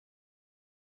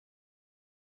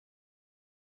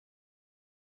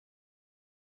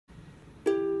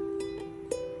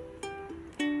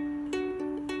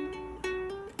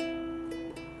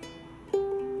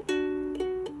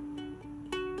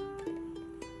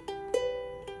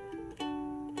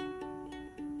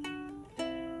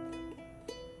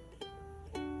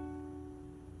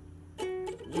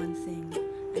one thing,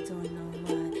 I don't know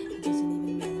why. It doesn't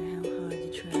even matter how hard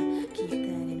you try. Keep that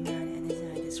in mind and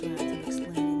design this rhyme to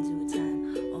explain in due time.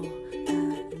 Oh, I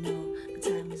know the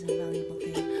time is a valuable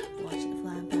thing. Watch it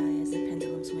fly by as the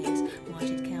pendulum swings. Watch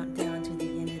it count down to the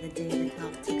end of the day. The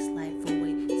clock takes life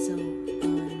away. So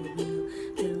unreal.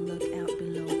 Then look out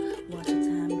below. Watch the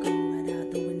time go right out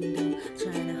the window.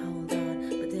 Trying to hold on,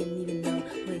 but didn't even know.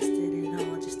 Wasted it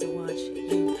all just to watch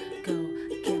you go.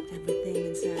 Kept everything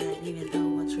inside, even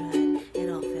though I tried. It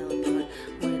all fell apart.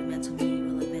 What it meant to me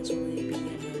will eventually be a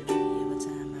memory of a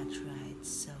time I tried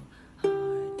so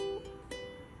hard.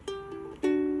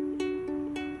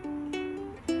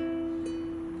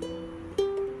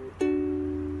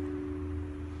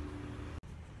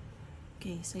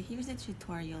 Okay, so here's the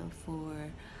tutorial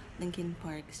for Linkin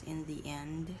Park's In the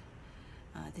End.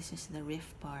 This is the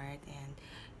riff part, and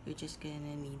you're just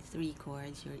gonna need 3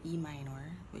 chords: your E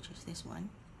minor, which is this one,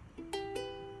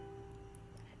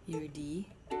 your D,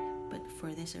 but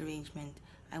for this arrangement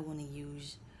I want to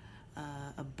use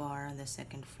a bar on the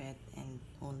 2nd fret and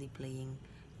only playing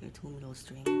your 2 middle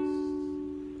strings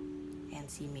and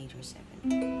C major 7.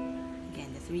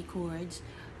 Again, the 3 chords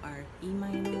are E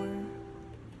minor,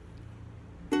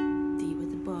 D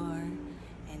with the bar,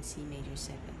 and C major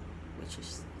 7, which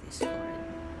is this chord.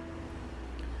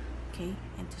 Okay,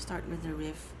 and to start with the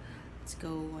riff, let's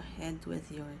go ahead with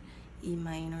your E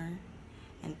minor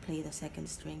and play the 2nd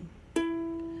string,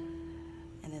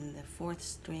 and then the 4th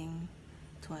string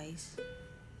twice,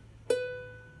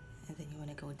 and then you want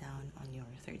to go down on your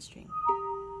 3rd string.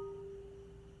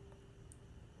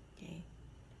 Okay,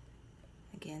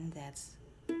 again, that's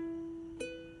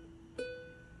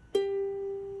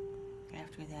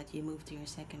after that you move to your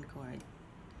 2nd chord,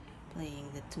 playing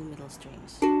the 2 middle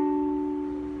strings.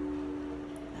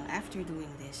 Now after doing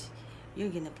this, you're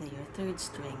gonna play your 3rd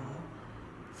string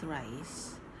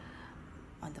thrice.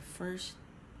 On the first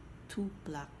 2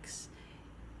 blocks,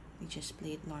 you just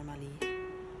play it normally.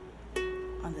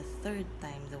 On the 3rd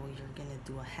time though, you're gonna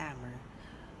do a hammer,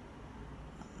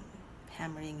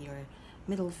 hammering your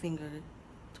middle finger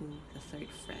to the 3rd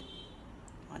fret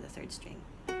on the 3rd string.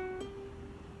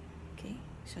 Okay,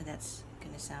 so that's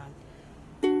gonna sound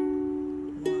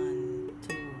 1,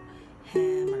 2,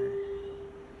 hammer.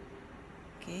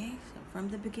 Okay, so from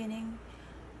the beginning,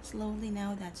 slowly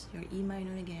now, that's your E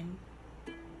minor again,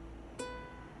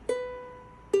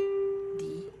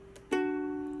 D,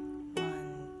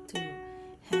 1, 2,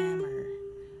 hammer,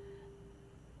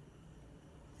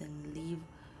 then leave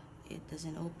it as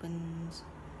an open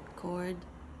chord.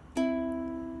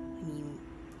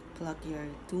 Pluck your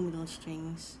 2 middle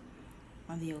strings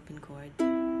on the open chord,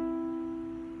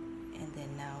 and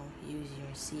then now use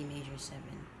your C major 7,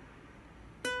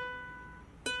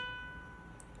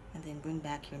 and then bring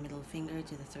back your middle finger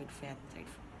to the 3rd fret, 3rd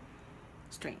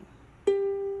string.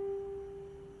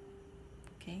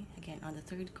 Okay, again on the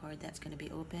 3rd chord, that's going to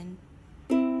be open,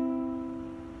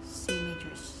 C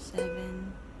major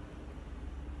 7,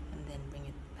 and then bring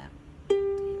it back to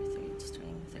your 3rd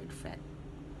string, 3rd fret.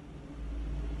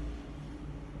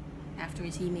 After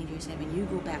C major 7, you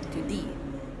go back to D,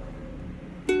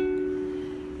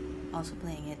 also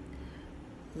playing it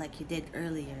like you did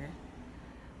earlier.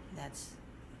 That's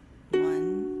 1,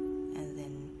 and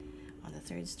then on the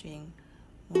 3rd string,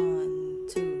 1,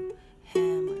 2,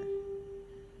 hammer,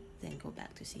 then go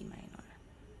back to C minor.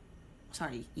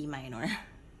 Sorry, E minor.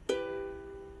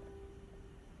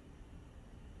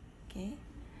 Okay,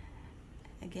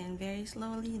 again very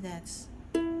slowly, that's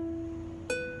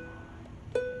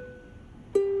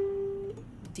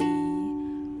D,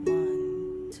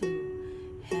 1, 2,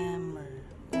 hammer,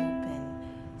 open,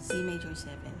 C major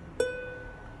 7,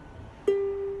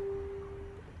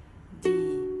 D,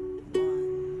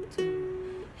 1, 2,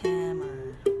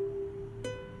 hammer,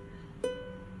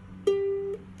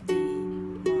 D,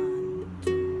 1,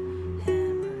 2,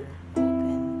 hammer,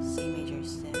 open, C major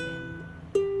 7,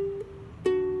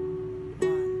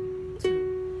 1,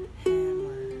 2,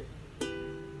 hammer.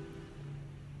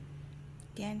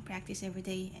 Again, practice every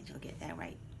day and you'll get that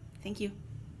right. Thank you.